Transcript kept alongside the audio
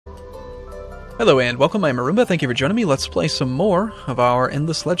Hello and welcome, I'm Arumba. Thank you for joining me. Let's play some more of our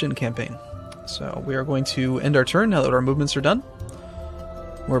Endless Legend campaign. So we are going to end our turn now that our movements are done.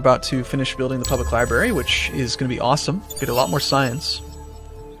 We're about to finish building the public library, which is going to be awesome. Get a lot more science.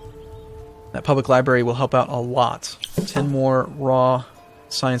 That public library will help out a lot. 10 more raw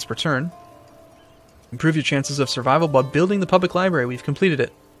science per turn. Improve your chances of survival by building the public library. We've completed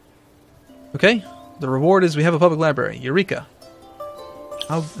it. Okay, the reward is we have a public library. Eureka.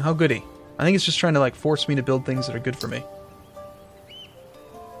 How goody. I think it's just trying to like force me to build things that are good for me.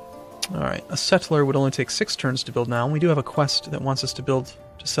 Alright, a settler would only take 6 turns to build now, and we do have a quest that wants us to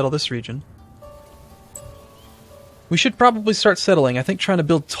settle this region. We should probably start settling. I think trying to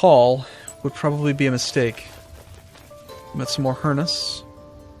build tall would probably be a mistake. Got some more harness.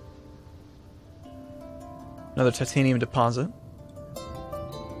 Another titanium deposit.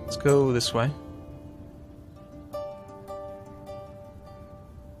 Let's go this way.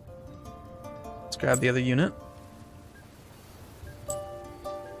 Let's grab the other unit.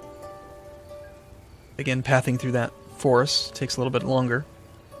 Again, pathing through that forest takes a little bit longer.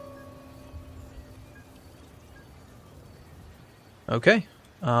 Okay.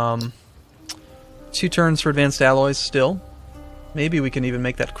 2 turns for advanced alloys still. Maybe we can even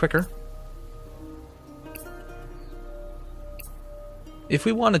make that quicker. If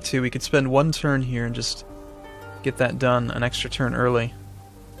we wanted to, we could spend 1 turn here and just get that done an extra turn early.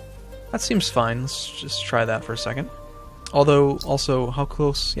 That seems fine. Let's just try that for a second. Although, also, how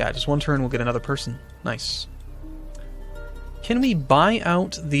close? Yeah, just 1 turn we'll get another person. Nice. Can we buy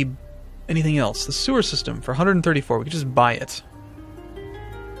out anything else? The sewer system for 134. We could just buy it.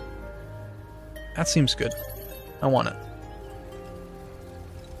 That seems good. I want it.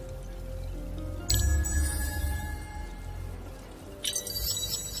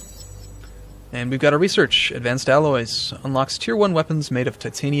 And we've got a research. Advanced alloys. Unlocks tier 1 weapons made of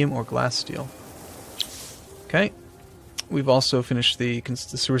titanium or glass steel. Okay. We've also finished the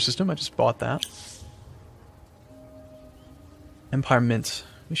sewer system. I just bought that. Empire Mint.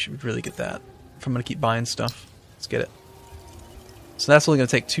 We should really get that. If I'm going to keep buying stuff. Let's get it. So that's only going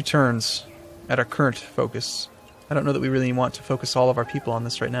to take 2 turns at our current focus. I don't know that we really want to focus all of our people on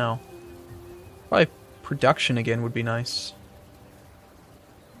this right now. Probably production again would be nice.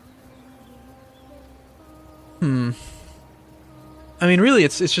 I mean, really,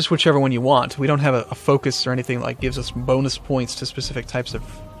 it's just whichever one you want. We don't have a focus or anything like gives us bonus points to specific types of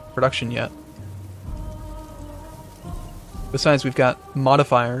production yet. Besides, we've got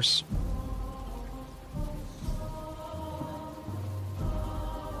modifiers.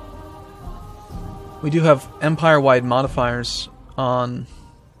 We do have empire-wide modifiers on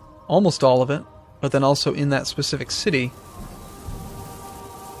almost all of it, but then also in that specific city.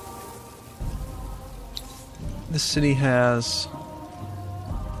 This city has...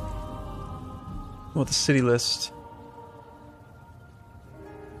 Well, the city list.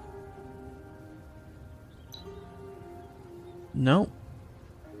 No.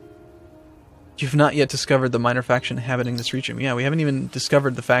 You've not yet discovered the minor faction inhabiting this region. Yeah, we haven't even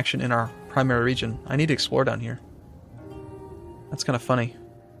discovered the faction in our primary region. I need to explore down here. That's kind of funny.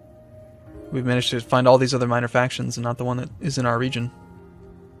 We've managed to find all these other minor factions and not the one that is in our region.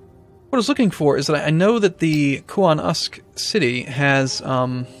 What I was looking for is that I know that the Kuan Usk city has,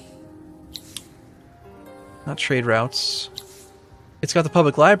 not trade routes. It's got the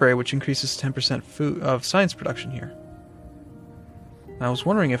public library, which increases 10% food of science production here. And I was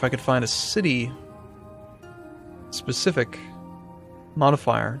wondering if I could find a city-specific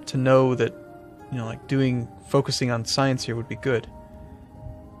modifier to know that, you know, like focusing on science here would be good.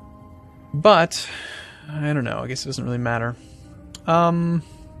 But I don't know. I guess it doesn't really matter.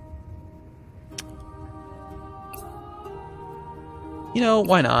 You know,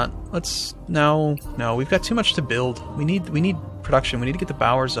 why not? Let's... No, we've got too much to build. We need production. We need to get the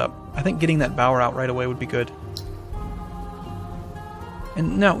bowers up. I think getting that bower out right away would be good.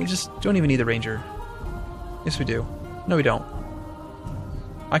 And no, we just don't even need the ranger. Yes, we do. No, we don't.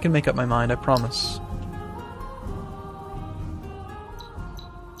 I can make up my mind, I promise.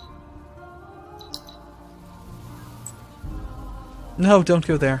 No, don't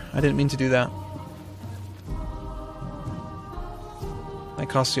go there. I didn't mean to do that. That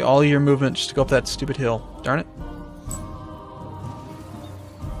costs you all your movement just to go up that stupid hill. Darn it.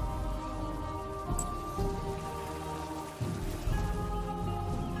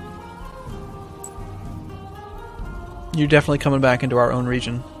 You're definitely coming back into our own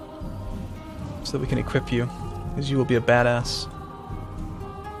region so that we can equip you, because you will be a badass.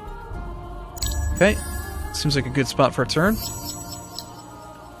 Okay, seems like a good spot for a turn.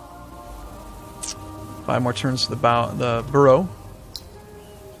 5 more turns to the burrow.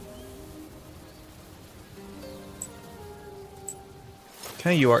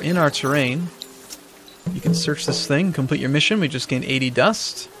 Okay, you are in our terrain. You can search this thing, complete your mission. We just gained 80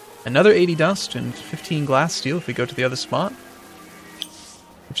 dust. Another 80 dust and 15 glass steel if we go to the other spot.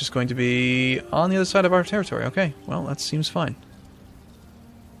 Which is going to be on the other side of our territory. Okay, well, that seems fine.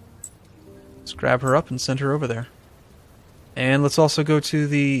 Let's grab her up and send her over there. And let's also go to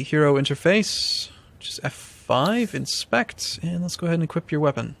the hero interface, which is F5, inspect, and let's go ahead and equip your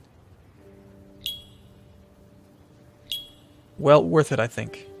weapon. Well worth it, I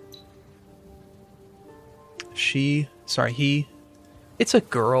think. He... It's a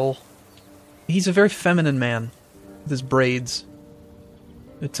girl. He's a very feminine man with his braids.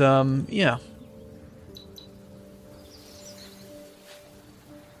 Yeah.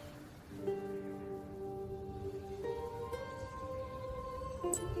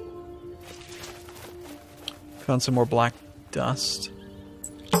 Found some more black dust.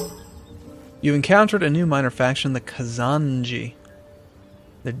 You encountered a new minor faction, the Kazanji.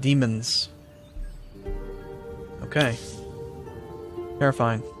 They're demons. Okay.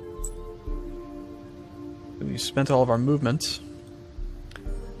 Terrifying. We've spent all of our movement.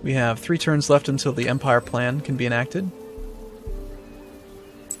 We have 3 turns left until the Empire plan can be enacted.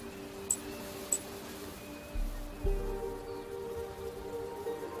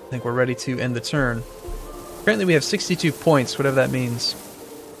 I think we're ready to end the turn. Apparently we have 62 points, whatever that means.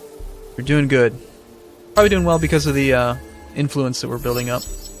 We're doing good. Probably doing well because of the influence that we're building up.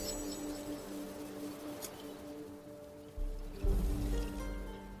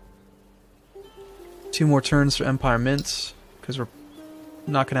 Two more turns for Empire Mint, because we're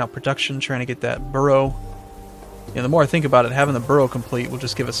knocking out production, trying to get that burrow. And the more I think about it, having the burrow complete will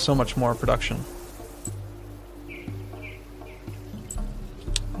just give us so much more production.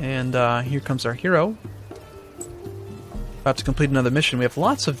 And here comes our hero. About to complete another mission. We have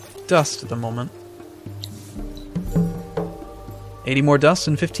lots of dust at the moment. 80 more dust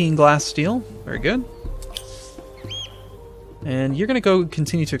and 15 glass steel. Very good. And you're going to go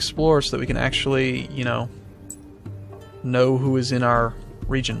continue to explore so that we can actually, you know who is in our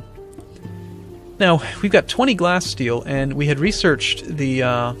region. Now, we've got 20 glass steel, and we had researched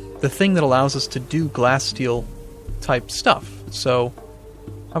the thing that allows us to do glass steel type stuff. So,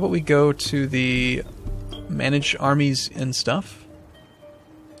 how about we go to the manage armies and stuff.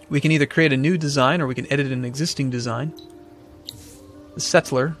 We can either create a new design or we can edit an existing design. The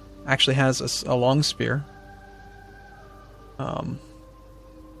settler actually has a long spear.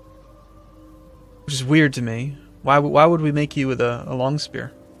 Which is weird to me. Why would we make you with a long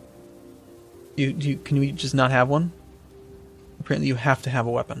spear? Can we just not have one? Apparently you have to have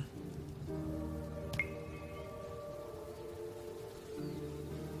a weapon.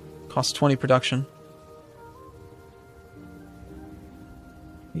 Costs 20 production.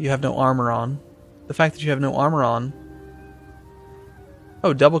 You have no armor on. The fact that you have no armor on...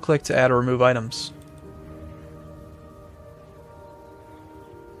 Oh, double click to add or remove items.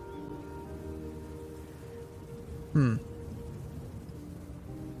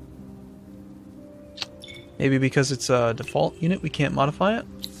 Maybe because it's a default unit, we can't modify it?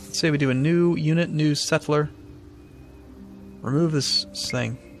 Let's say we do a new unit, new settler. Remove this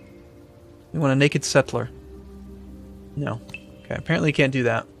thing. We want a naked settler. No. Okay, apparently you can't do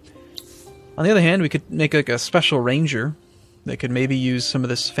that. On the other hand, we could make like a special ranger that could maybe use some of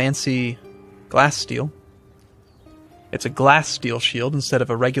this fancy glass steel. It's a glass steel shield instead of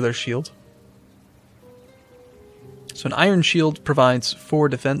a regular shield. So an iron shield provides 4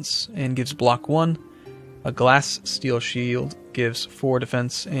 defense and gives block 1. A glass steel shield gives 4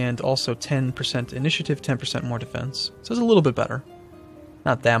 defense and also 10% initiative, 10% more defense. So it's a little bit better.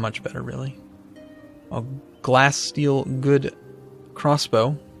 Not that much better, really. A glass steel good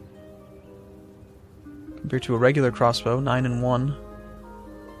crossbow compared to a regular crossbow, 9 and 1.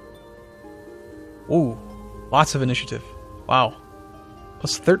 Ooh, lots of initiative. Wow.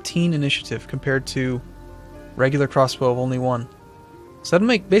 Plus 13 initiative compared to regular crossbow of only 1. So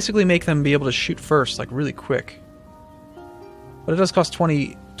that'll basically make them be able to shoot first, like really quick. But it does cost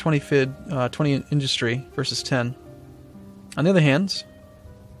 20 industry versus 10. On the other hand,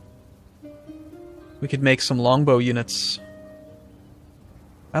 we could make some longbow units.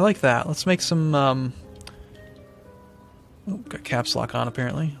 I like that. Let's make some, oh, got caps lock on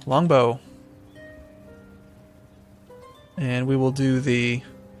apparently. Longbow. And we will do the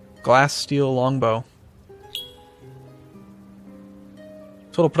glass steel longbow.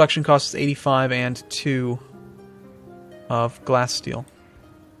 Total production cost is 85 and 2 of glass steel.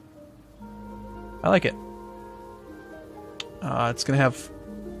 I like it. It's going to have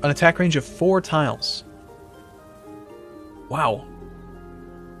an attack range of 4 tiles. Wow.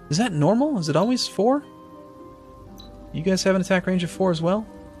 Is that normal? Is it always 4? You guys have an attack range of 4 as well?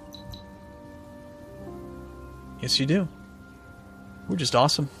 Yes, you do. We're just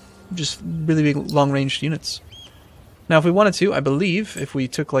awesome. We're just really big, long-ranged units. Now, if we wanted to, I believe, if we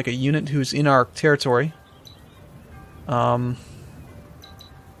took like a unit who's in our territory, none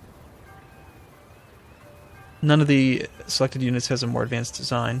of the selected units has a more advanced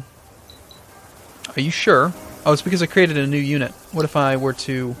design. Are you sure? Oh, it's because I created a new unit. What if I were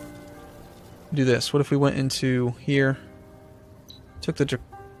to do this? What if we went into here, took the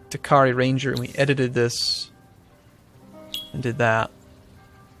Dakari Ranger, and we edited this, and did that?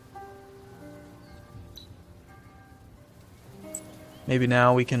 Maybe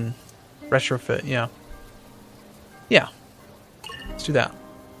now we can retrofit, yeah. Yeah. Let's do that.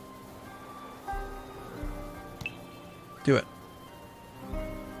 Do it.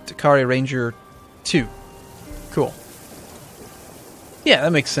 Dakari Ranger 2. Cool. Yeah,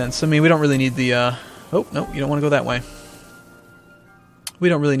 that makes sense. I mean, we don't really need the, oh, no, you don't want to go that way. We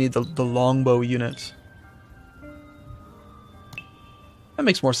don't really need the longbow unit. That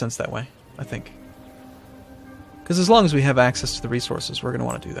makes more sense that way, I think. Because as long as we have access to the resources, we're going to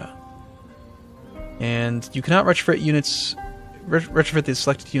want to do that. And you cannot retrofit units, retrofit the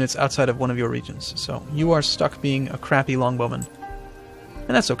selected units outside of one of your regions. So you are stuck being a crappy longbowman. And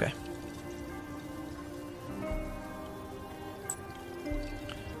that's okay.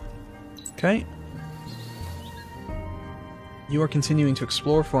 Okay. You are continuing to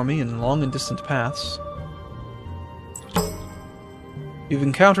explore for me in long and distant paths. You've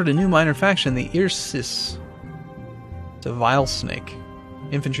encountered a new minor faction, the Irsis. It's a vile snake.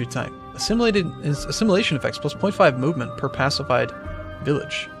 Infantry type. Assimilation effects plus 0.5 movement per pacified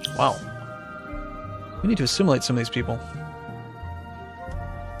village. Wow. We need to assimilate some of these people.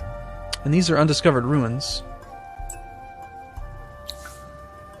 And these are undiscovered ruins.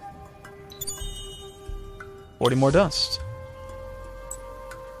 $40 more dust.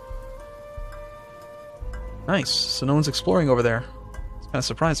 Nice. So no one's exploring over there. It's kind of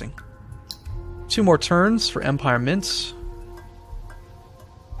surprising. 2 more turns for Empire Mint.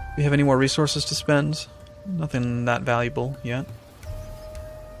 Do we have any more resources to spend? Nothing that valuable yet.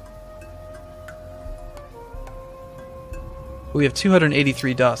 We have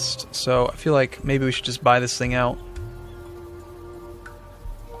 283 dust, so I feel like maybe we should just buy this thing out.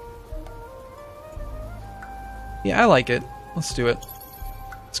 Yeah, I like it. Let's do it.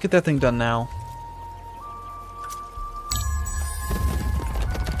 Let's get that thing done now.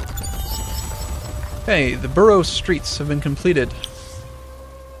 Okay, the borough streets have been completed.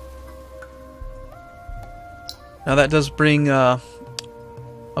 Now that does bring,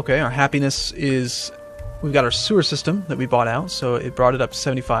 okay, our happiness is, we've got our sewer system that we bought out, so it brought it up to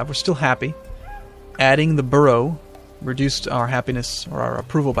 75. We're still happy. Adding the borough reduced our happiness, or our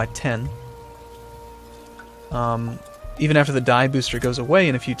approval, by 10. Even after the die booster goes away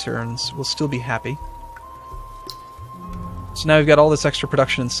in a few turns, we'll still be happy. So now we've got all this extra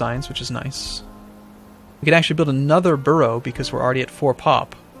production in science, which is nice. We could actually build another borough because we're already at 4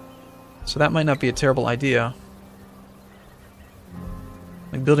 pop. So that might not be a terrible idea.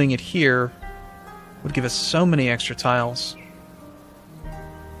 Like building it here would give us so many extra tiles.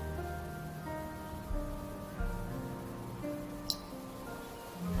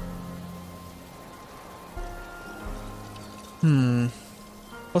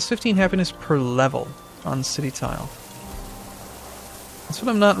 Plus 15 happiness per level on city tile. That's what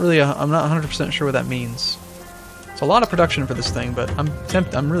I'm not 100% sure what that means. It's a lot of production for this thing, but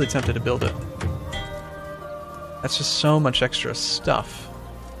I'm really tempted to build it. That's just so much extra stuff.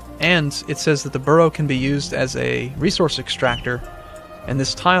 And it says that the borough can be used as a resource extractor, and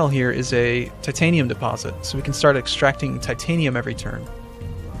this tile here is a titanium deposit, so we can start extracting titanium every turn.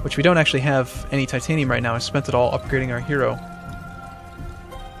 Which we don't actually have any titanium right now. I spent it all upgrading our hero.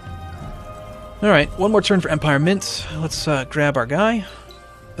 Alright, 1 more turn for Empire Mint. Let's grab our guy.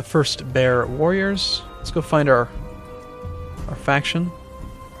 The first Bear Warriors. Let's go find our faction.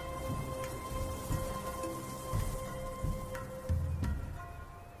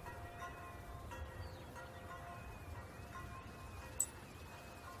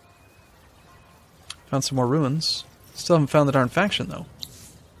 Found some more ruins. Still haven't found the darn faction, though.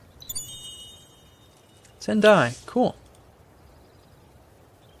 Sendai. Cool.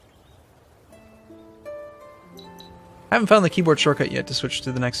 I haven't found the keyboard shortcut yet to switch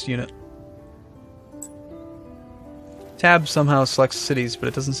to the next unit. Tab somehow selects cities, but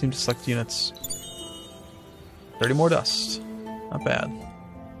it doesn't seem to select units. 30 more dust. Not bad.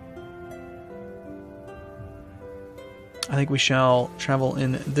 I think we shall travel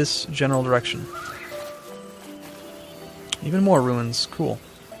in this general direction. Even more ruins. Cool.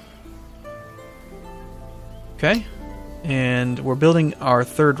 Okay. And we're building our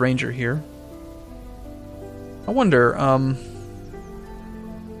third ranger here. I wonder, I'll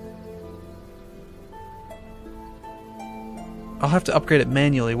have to upgrade it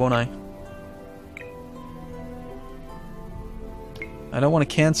manually, won't I? I don't want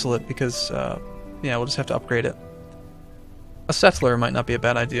to cancel it because, yeah, we'll just have to upgrade it. A settler might not be a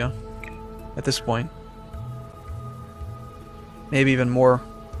bad idea at this point. Maybe even more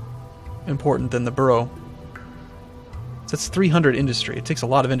important than the burrow. So that's 300 industry. It takes a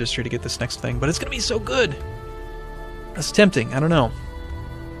lot of industry to get this next thing, but it's going to be so good! That's tempting. I don't know.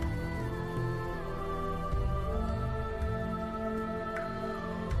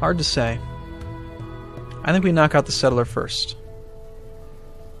 Hard to say. I think we knock out the settler first.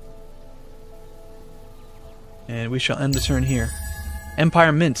 And we shall end the turn here.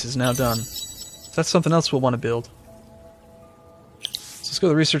 Empire Mint is now done. So that's something else we'll want to build. So let's go to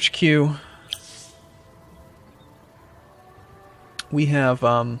the research queue. We have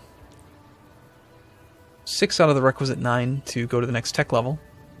 6 out of the requisite 9 to go to the next tech level.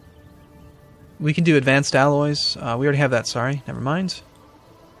 We can do advanced alloys. We already have that, sorry. Never mind.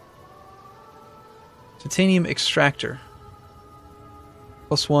 Titanium extractor.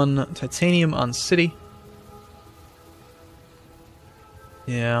 +1 titanium on city.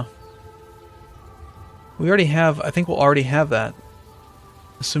 Yeah. We already have, I think we'll already have that.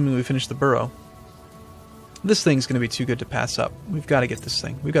 Assuming we finish the burrow. This thing's going to be too good to pass up. We've got to get this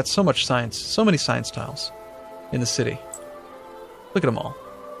thing. We've got so much science, so many science tiles in the city. Look at them all.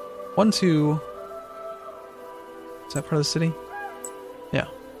 1, 2... Is that part of the city? Yeah.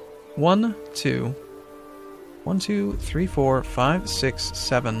 1, 2... 1, 2, 3, 4, 5, 6,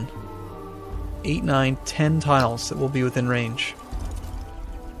 7, 8, 9, 10 tiles that will be within range.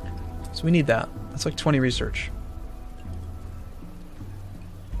 So we need that. That's like 20 research.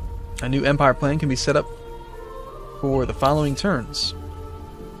 A new empire plan can be set up for the following turns.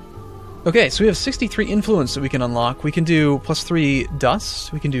 Okay, so we have 63 influence that we can unlock. We can do +3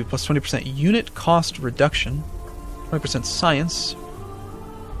 dust. We can do +20% unit cost reduction. 20% science.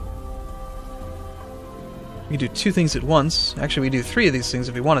 We could do 2 things at once. Actually, we could do 3 of these things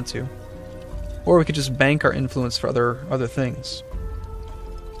if we wanted to. Or we could just bank our influence for other things.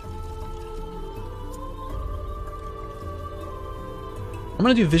 I'm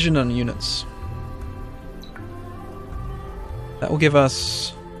going to do vision on units. That will give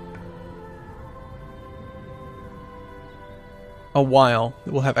us a while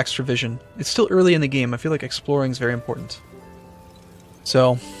that we'll have extra vision. It's still early in the game. I feel like exploring is very important.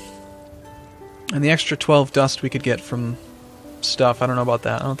 So... And the extra 12 dust we could get from stuff, I don't know about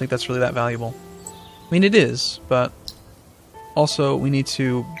that. I don't think that's really that valuable. I mean, it is, but also we need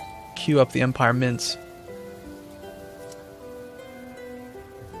to queue up the Empire Mint.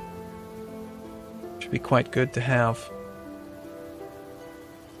 Should be quite good to have.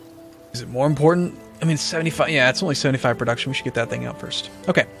 Is it more important? I mean, 75. Yeah, it's only 75 production. We should get that thing out first.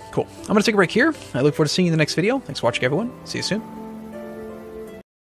 Okay, cool. I'm going to take a break here. I look forward to seeing you in the next video. Thanks for watching, everyone. See you soon.